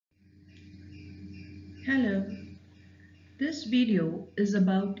Hello, this video is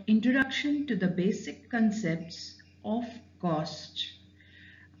about Introduction to the Basic Concepts of Cost.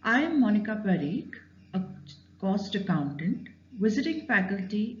 I am Monica Parikh, a cost accountant, visiting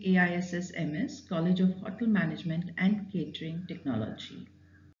faculty AISS MS, College of Hotel Management and Catering Technology.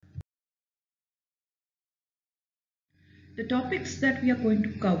 The topics that we are going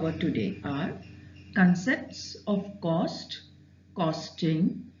to cover today are concepts of cost,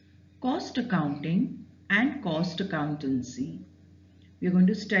 costing, cost accounting, and cost accountancy. We are going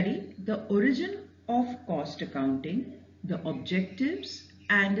to study the origin of cost accounting, the objectives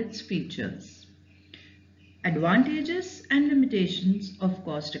and its features, advantages and limitations of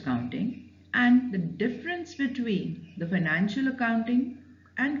cost accounting, and the difference between the financial accounting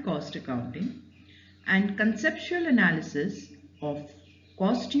and cost accounting, and conceptual analysis of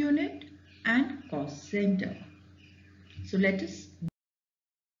cost unit and cost center. So let us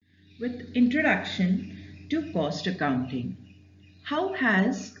with introduction to cost accounting. How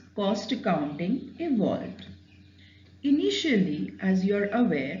has cost accounting evolved? Initially, as you're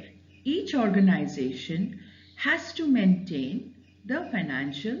aware, each organization has to maintain the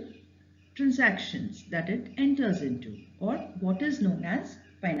financial transactions that it enters into, or what is known as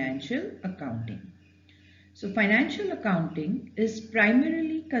financial accounting. So financial accounting is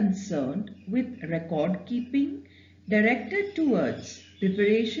primarily concerned with record keeping directed towards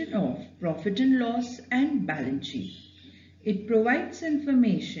preparation of profit and loss and balance sheet. It provides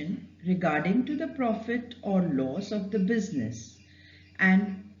information regarding to the profit or loss of the business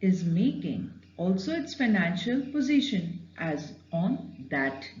and is making also its financial position as on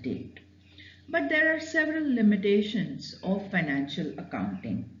that date. But there are several limitations of financial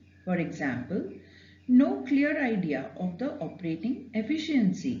accounting. For example, no clear idea of the operating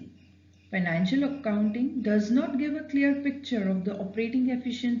efficiency. Financial accounting does not give a clear picture of the operating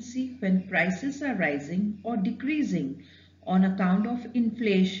efficiency when prices are rising or decreasing on account of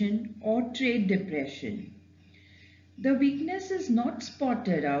inflation or trade depression. The weakness is not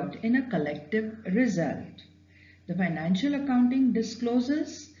spotted out in a collective result. The financial accounting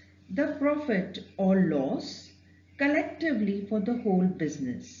discloses the profit or loss collectively for the whole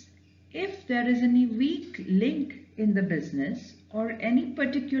business. If there is any weak link in the business or any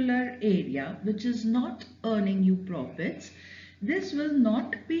particular area which is not earning you profits, this will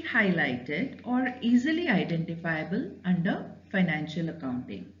not be highlighted or easily identifiable under financial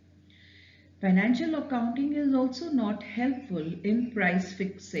accounting. Financial accounting is also not helpful in price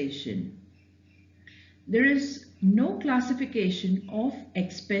fixation. There is no classification of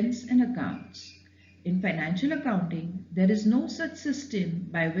expense in accounts. In financial accounting, there is no such system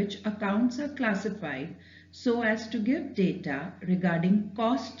by which accounts are classified so as to give data regarding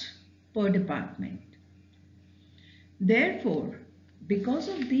cost per department. Therefore, because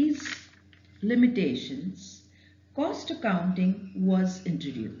of these limitations, cost accounting was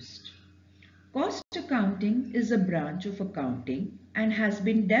introduced. Cost accounting is a branch of accounting and has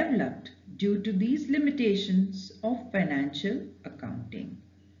been developed due to these limitations of financial accounting.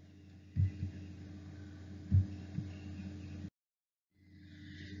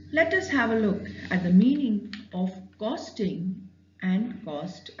 Let us have a look at the meaning of costing and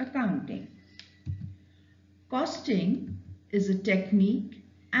cost accounting. Costing is a technique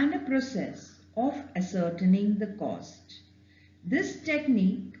and a process of ascertaining the cost. This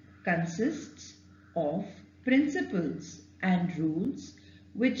technique consists of principles and rules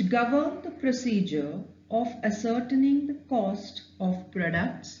which govern the procedure of ascertaining the cost of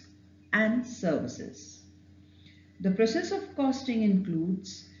products and services. The process of costing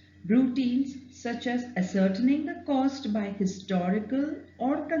includes routines such as ascertaining the cost by historical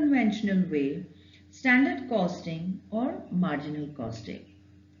or conventional way, standard costing or marginal costing.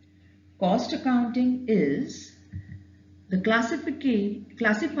 Cost accounting is the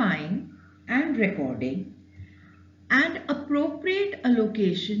classifying and recording and appropriate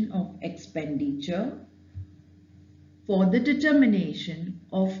allocation of expenditure for the determination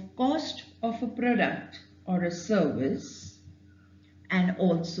of cost of a product or a service, and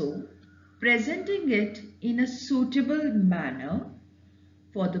also presenting it in a suitable manner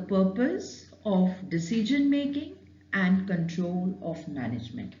for the purpose of decision making and control of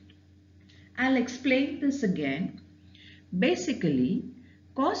management. I'll explain this again. Basically,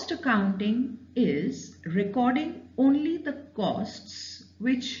 cost accounting is recording only the costs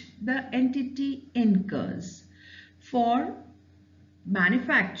which the entity incurs for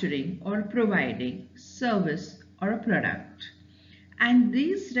manufacturing or providing service or a product, and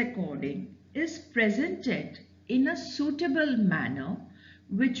this recording is presented in a suitable manner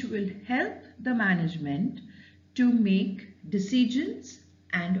which will help the management to make decisions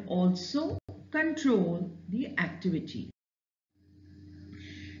and also control the activity.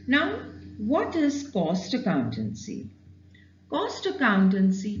 Now, what is cost accountancy? Cost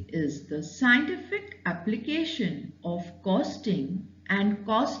accountancy is the scientific application of costing and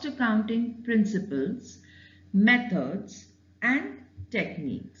cost accounting principles, methods, and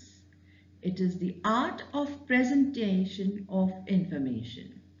techniques. It is the art of presentation of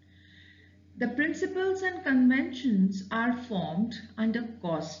information. The principles and conventions are formed under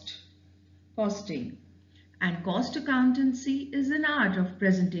costing, and cost accountancy is an art of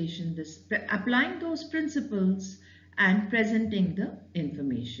presentation, applying those principles and presenting the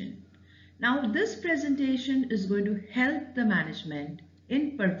information. Now, this presentation is going to help the management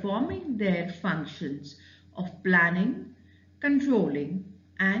in performing their functions of planning, controlling,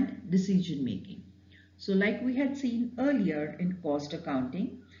 and decision making. So like we had seen earlier in cost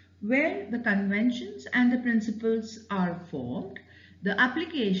accounting, where the conventions and the principles are formed, the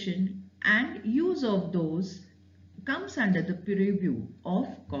application and use of those comes under the purview of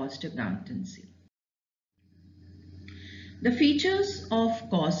cost accountancy. The features of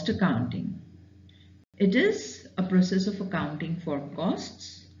cost accounting. It is a process of accounting for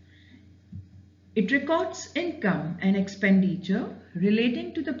costs. It records income and expenditure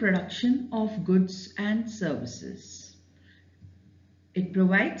relating to the production of goods and services. It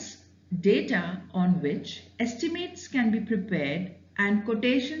provides data on which estimates can be prepared and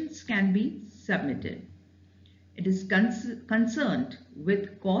quotations can be submitted. It is concerned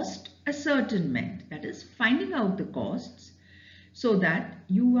with cost ascertainment, that is finding out the costs so that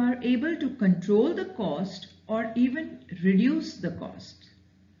you are able to control the cost or even reduce the cost.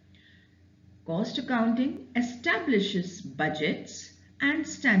 Cost accounting establishes budgets and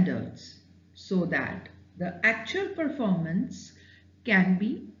standards so that the actual performance can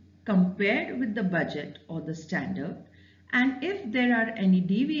be compared with the budget or the standard, and if there are any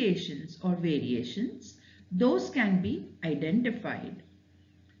deviations or variations, those can be identified.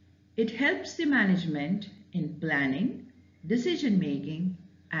 It helps the management in planning, decision making,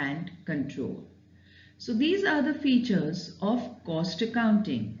 and control. So these are the features of cost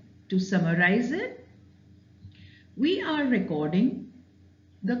accounting. To summarize it, we are recording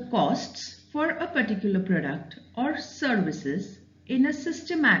the costs for a particular product or services in a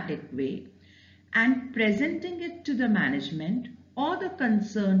systematic way and presenting it to the management or the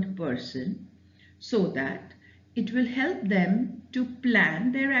concerned person so that it will help them to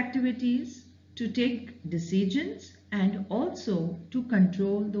plan their activities, to take decisions, and also to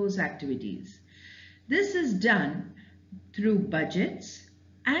control those activities. This is done through budgets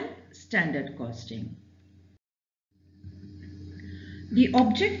and standard costing. The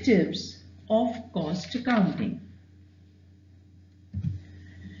objectives of cost accounting.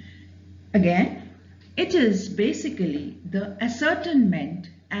 Again, it is basically the ascertainment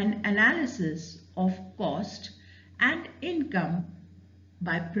and analysis of cost and income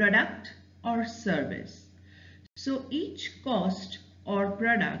by product or service. So each product or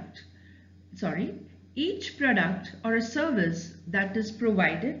a service that is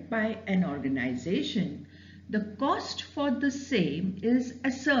provided by an organization, the cost for the same is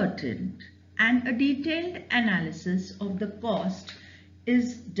ascertained and a detailed analysis of the cost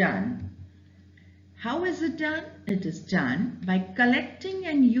is done. How is it done? It is done by collecting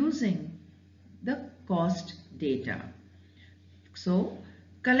and using the cost data. So,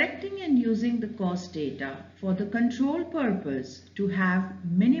 collecting and using the cost data for the control purpose to have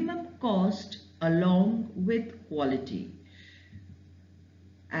minimum cost along with quality,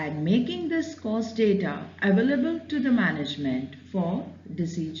 and making this cost data available to the management for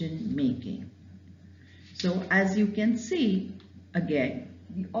decision making. So as you can see, again,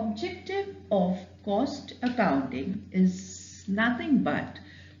 the objective of cost accounting is nothing but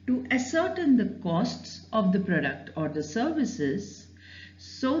to ascertain the costs of the product or the services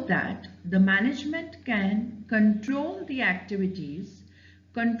so that the management can control the activities,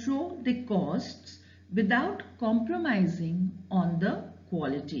 control the costs without compromising on the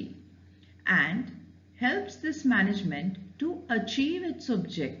quality, and helps this management to achieve its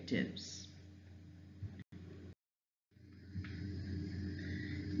objectives.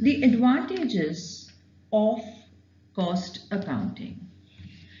 The advantages of cost accounting.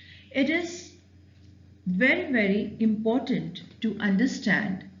 It is very important to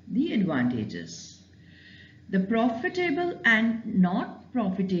understand the advantages. The profitable and not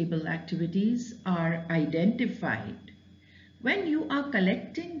profitable activities are identified. When you are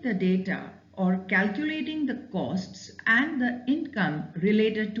collecting the data or calculating the costs and the income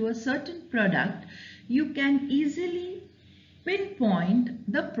related to a certain product, you can easily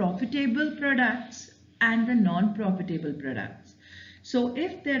pinpoint the profitable products and the non-profitable products. So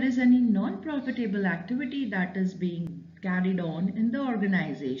if there is any non-profitable activity that is being carried on in the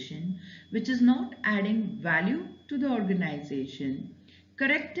organization, which is not adding value to the organization,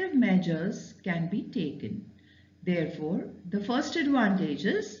 corrective measures can be taken. Therefore, the first advantage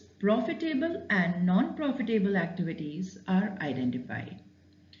is profitable and non-profitable activities are identified.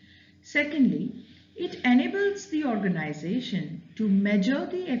 Secondly, it enables the organization to measure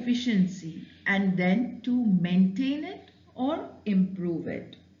the efficiency and then to maintain it or improve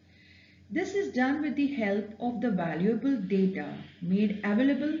it. This is done with the help of the valuable data made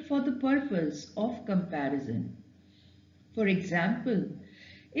available for the purpose of comparison. For example,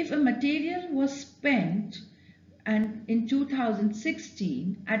 if a material was spent and in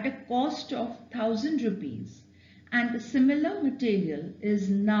 2016 at a cost of 1000 rupees and a similar material is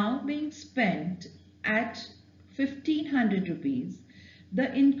now being spent at 1500 rupees,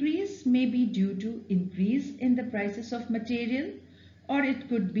 the increase may be due to increase in the prices of material, or it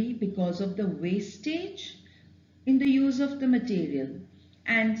could be because of the wastage in the use of the material.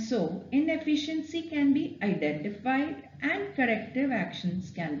 And so inefficiency can be identified and corrective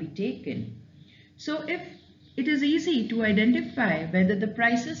actions can be taken. So if it is easy to identify whether the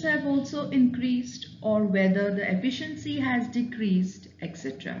prices have also increased or whether the efficiency has decreased,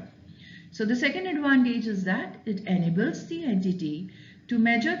 etc. So the second advantage is that it enables the entity to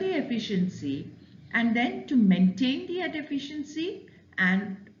measure the efficiency and then to maintain the efficiency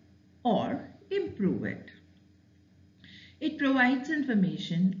and or improve it. It provides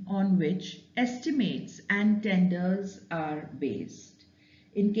information on which estimates and tenders are based.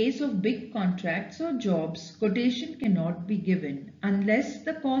 In case of big contracts or jobs, quotation cannot be given unless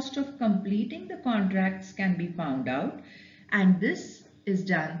the cost of completing the contracts can be found out, and this is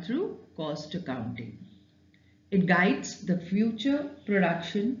done through cost accounting. It guides the future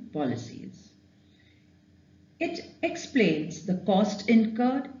production policies. It explains the cost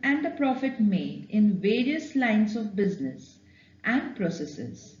incurred and the profit made in various lines of business and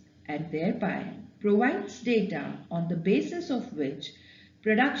processes, and thereby provides data on the basis of which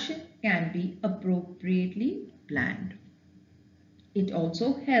production can be appropriately planned. It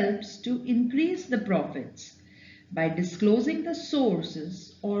also helps to increase the profits by disclosing the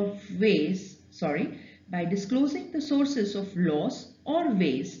sources of loss or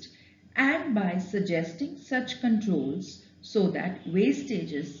waste, and by suggesting such controls so that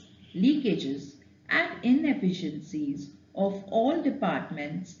wastages, leakages and inefficiencies of all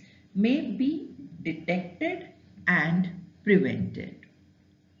departments may be detected and prevented.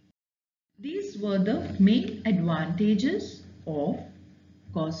 These were the main advantages of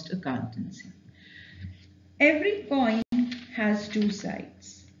cost accountancy. Every coin has two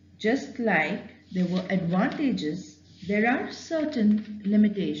sides. Just like there were advantages, there are certain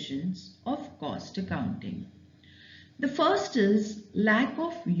limitations of cost accounting. The first is lack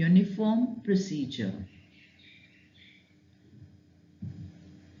of uniform procedure.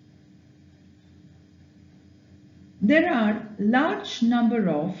 There are large number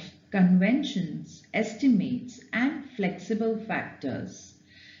of conventions, estimates and flexible factors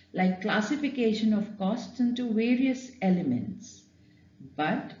like classification of costs into various elements,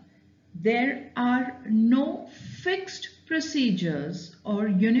 but there are no fixed procedures or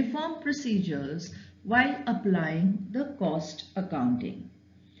uniform procedures while applying the cost accounting.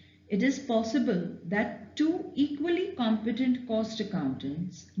 It is possible that two equally competent cost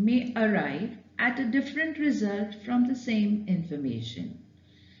accountants may arrive at a different result from the same information.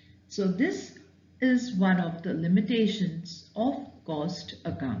 So this is one of the limitations of cost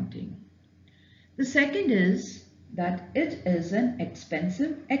accounting. The second is that it is an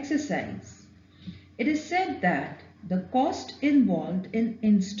expensive exercise. It is said that the cost involved in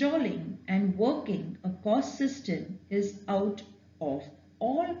installing and working a cost system is out of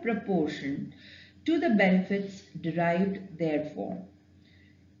all proportion to the benefits derived therefrom.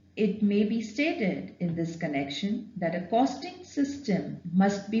 It may be stated in this connection that a costing system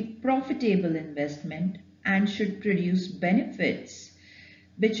must be profitable investment and should produce benefits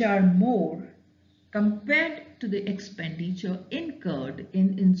which are more compared to the expenditure incurred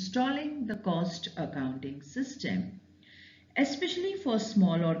in installing the cost accounting system. Especially for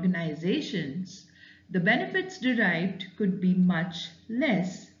small organizations, the benefits derived could be much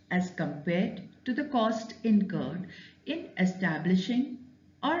less as compared to the cost incurred in establishing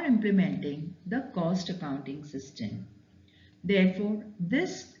or implementing the cost accounting system. Therefore,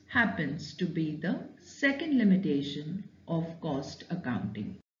 this happens to be the second limitation of cost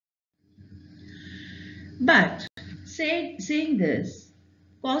accounting. But saying this,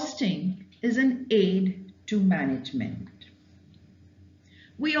 costing is an aid to management.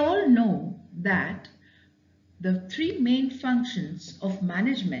 We all know that The three main functions of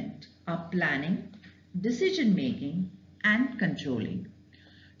management are planning, decision making, and controlling.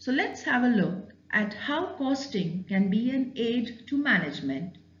 So let's have a look at how costing can be an aid to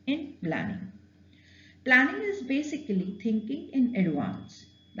management in planning. Planning is basically thinking in advance.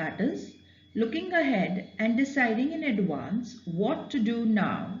 That is, looking ahead and deciding in advance what to do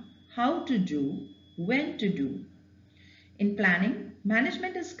now, how to do, when to do. In planning,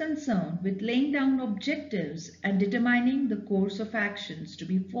 management is concerned with laying down objectives and determining the course of actions to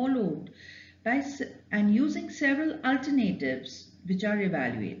be followed and using several alternatives which are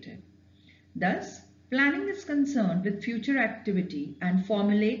evaluated. Thus, planning is concerned with future activity and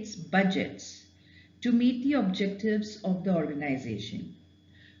formulates budgets to meet the objectives of the organization.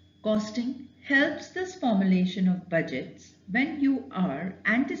 Costing helps this formulation of budgets when you are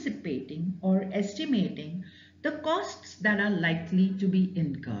anticipating or estimating the costs that are likely to be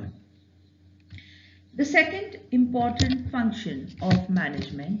incurred. The second important function of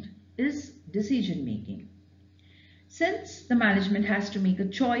management is decision making. Since the management has to make a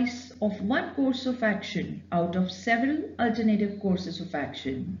choice of one course of action out of several alternative courses of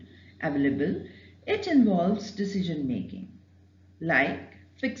action available, it involves decision making, like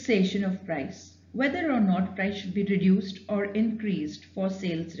fixation of price, whether or not price should be reduced or increased for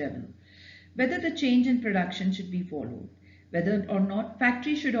sales revenue, whether the change in production should be followed, whether or not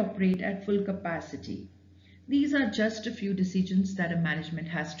factory should operate at full capacity. These are just a few decisions that a management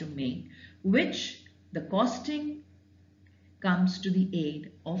has to make, which the costing comes to the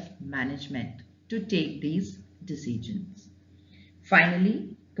aid of management to take these decisions.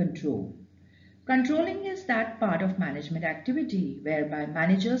 Finally, control. Controlling is that part of management activity whereby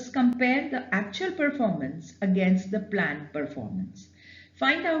managers compare the actual performance against the planned performance,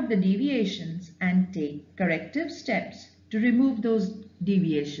 find out the deviations and take corrective steps to remove those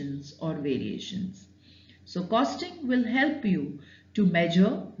deviations or variations. So costing will help you to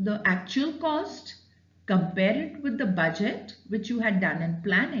measure the actual cost, compare it with the budget which you had done in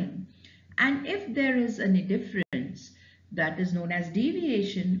planning, and if there is any difference, that is known as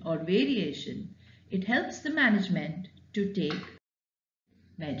deviation or variation, it helps the management to take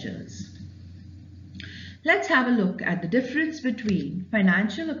measures. Let's have a look at the difference between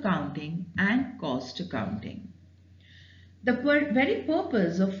financial accounting and cost accounting. The very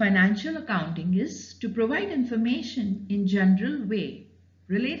purpose of financial accounting is to provide information in general way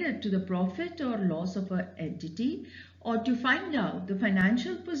related to the profit or loss of an entity or to find out the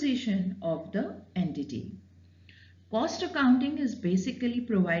financial position of the entity. Cost accounting is basically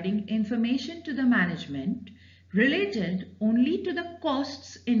providing information to the management related only to the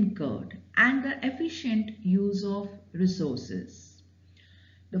costs incurred and the efficient use of resources.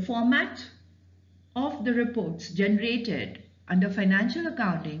 The format of the reports generated under financial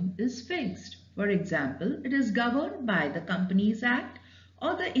accounting is fixed. For example, it is governed by the Companies Act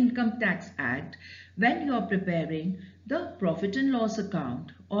or the Income Tax Act when you are preparing the profit and loss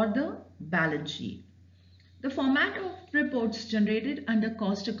account or the balance sheet. The format of reports generated under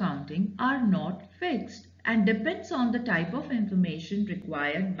cost accounting are not fixed and depends on the type of information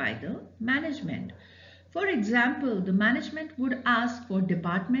required by the management. For example, the management would ask for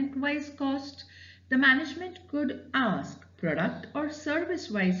department-wise costs. The management could ask product or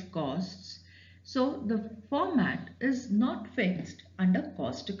service-wise costs. So the format is not fixed under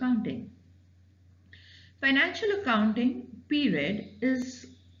cost accounting. Financial accounting period is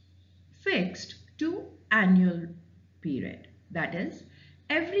fixed to annual period. That is,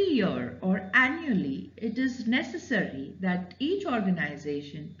 every year or annually, it is necessary that each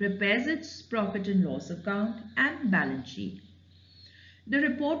organization prepares its profit and loss account and balance sheet. The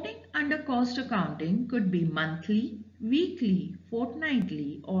reporting under cost accounting could be monthly, weekly,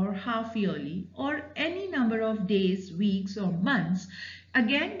 fortnightly, or half-yearly, or any number of days, weeks, or months,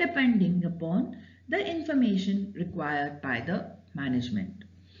 again depending upon the information required by the management.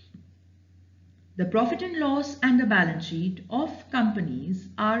 The profit and loss and the balance sheet of companies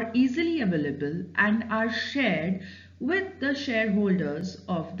are easily available and are shared with the shareholders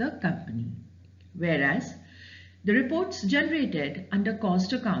of the company, whereas the reports generated under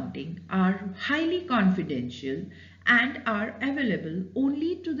cost accounting are highly confidential and are available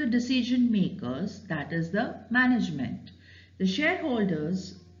only to the decision makers, that is the management. The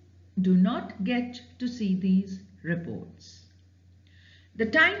shareholders do not get to see these reports. The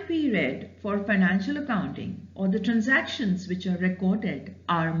time period for financial accounting or the transactions which are recorded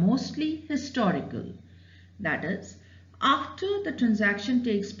are mostly historical. That is, after the transaction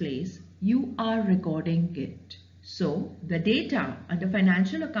takes place, you are recording it. So, the data under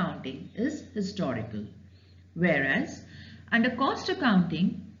financial accounting is historical, whereas under cost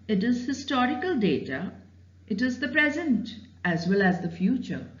accounting, it is historical data It is the present as well as the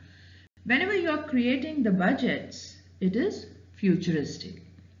future. Whenever you are creating the budgets, it is futuristic.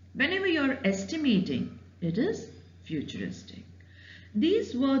 Whenever you are estimating, it is futuristic.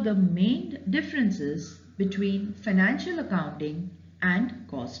 These were the main differences between financial accounting and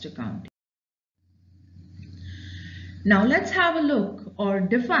cost accounting. Now let's have a look or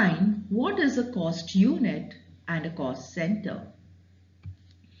define what is a cost unit and a cost center.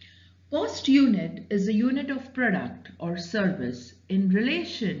 Cost unit is a unit of product or service in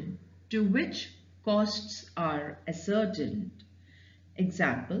relation to which costs are ascertained.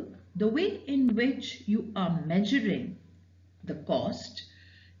 Example, the way in which you are measuring the cost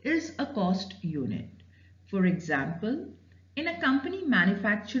is a cost unit. For example, in a company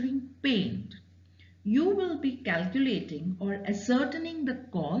manufacturing paint, you will be calculating or ascertaining the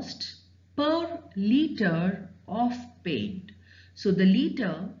cost per liter of paint. So the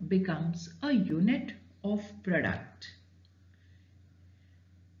liter becomes a unit of product.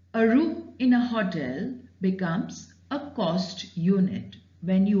 A room in a hotel becomes a cost unit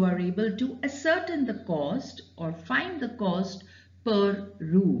when you are able to ascertain the cost or find the cost per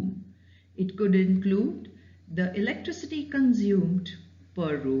room. It could include the electricity consumed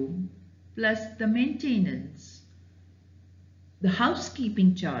per room plus the maintenance, the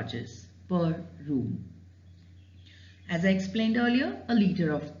housekeeping charges per room. As I explained earlier, a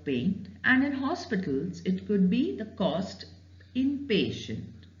liter of paint, and in hospitals it could be the cost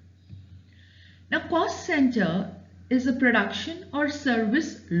inpatient. Now, cost center is a production or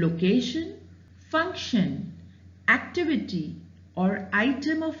service location, function, activity, or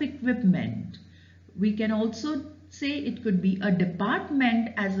item of equipment. We can also say it could be a department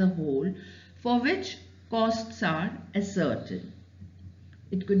as a whole for which costs are ascertained.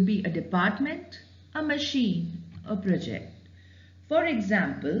 It could be a department, a machine, a project. For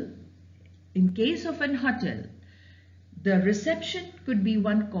example, in case of an hotel, the reception could be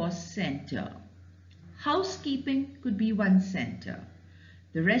one cost center. Housekeeping could be one center.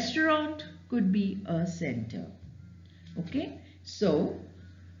 The restaurant could be a center. Okay, so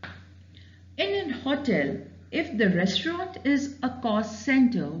in a hotel, if the restaurant is a cost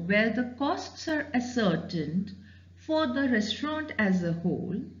center where the costs are ascertained for the restaurant as a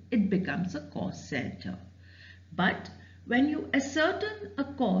whole, it becomes a cost center. But when you ascertain a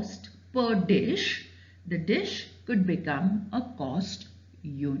cost per dish, the dish could become a cost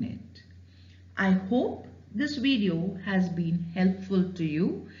unit. I hope this video has been helpful to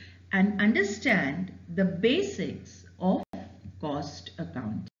you and understand the basics of cost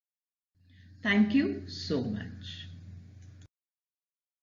accounting. Thank you so much.